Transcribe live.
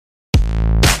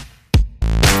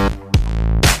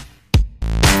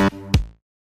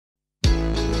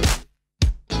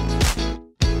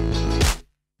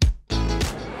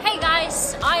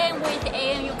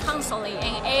Counselling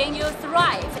and ANU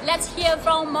Thrive. Let's hear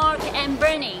from Mark and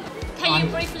Bernie. Can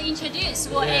you briefly introduce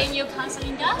what ANU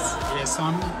Counselling does? Yes,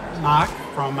 I'm Mark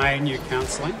from ANU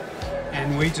Counselling,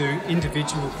 and we do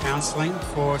individual counselling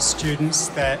for students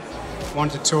that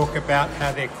want to talk about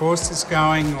how their course is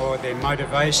going or their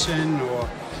motivation, or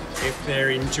if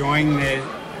they're enjoying their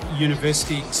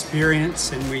university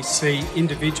experience. And we see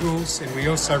individuals, and we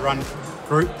also run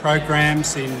group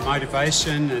programs in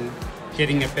motivation and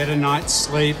getting a better night's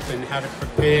sleep and how to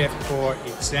prepare for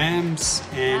exams.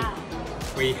 And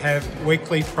we have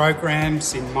weekly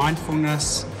programs in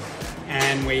mindfulness,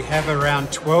 and we have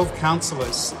around 12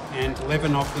 counsellors and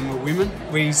 11 of them are women.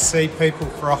 We see people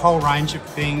for a whole range of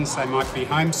things. They might be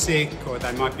homesick, or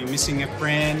they might be missing a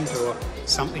friend, or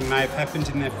something may have happened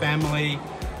in their family,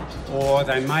 or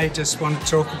they may just want to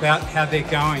talk about how they're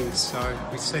going. So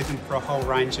we see them for a whole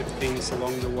range of things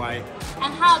along the way.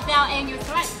 And how about ANU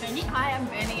Thrive, Bernie? Hi, I'm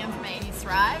Bernie. I'm from ANU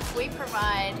Thrive. We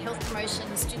provide health promotion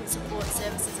and student support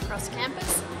services across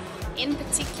campus. In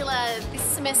particular, this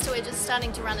semester we're just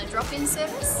starting to run a drop-in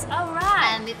service. All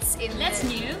right. And it's in That's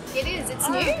new. It is. It's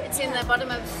new. It's in the bottom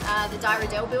of the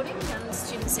Dairadell building on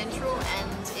Student Central,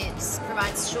 and it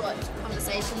provides short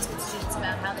conversations with students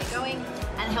about how they're going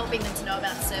and helping them to know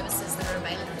about services that are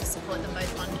available to support them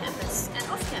both on campus and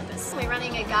off campus. We're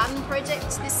running a garden project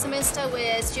this semester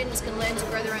where students can learn to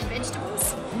grow their own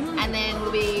vegetables, and then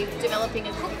we'll be developing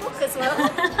a cookbook as well,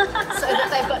 so that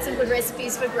they've got some good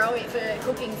recipes for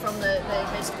cooking from the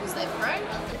vegetables they've grown.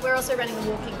 We're also running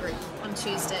a walking group on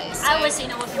Tuesdays. So I was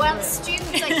in a walking group. once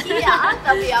students are here,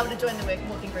 they'll be able to join the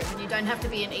walking group, and you don't have to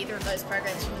be in either of those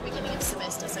programs from the beginning of the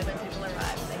semester, so when people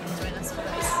arrive they can join us for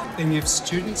those. Then if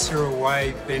students are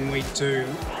away, then we do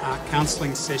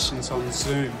counselling sessions on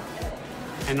Zoom.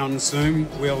 And on Zoom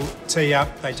we'll tee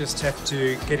up. They just have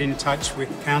to get in touch with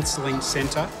Counselling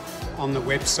Centre on the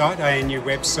website, ANU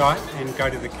website, and go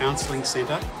to the Counselling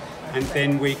Centre, and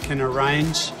then we can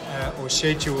arrange or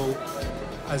schedule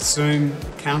a Zoom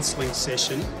counselling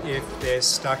session if they're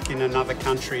stuck in another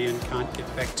country and can't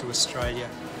get back to Australia.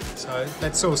 So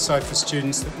that's also for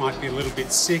students that might be a little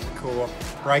bit sick or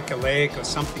break a leg or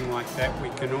something like that. We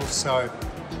can also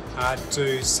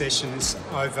do sessions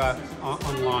over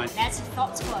online. That's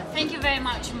thoughtful. Thank you very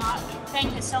much, Mark.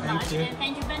 Thank you so much. You. And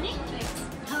thank you, Bernie.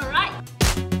 Thanks. All right.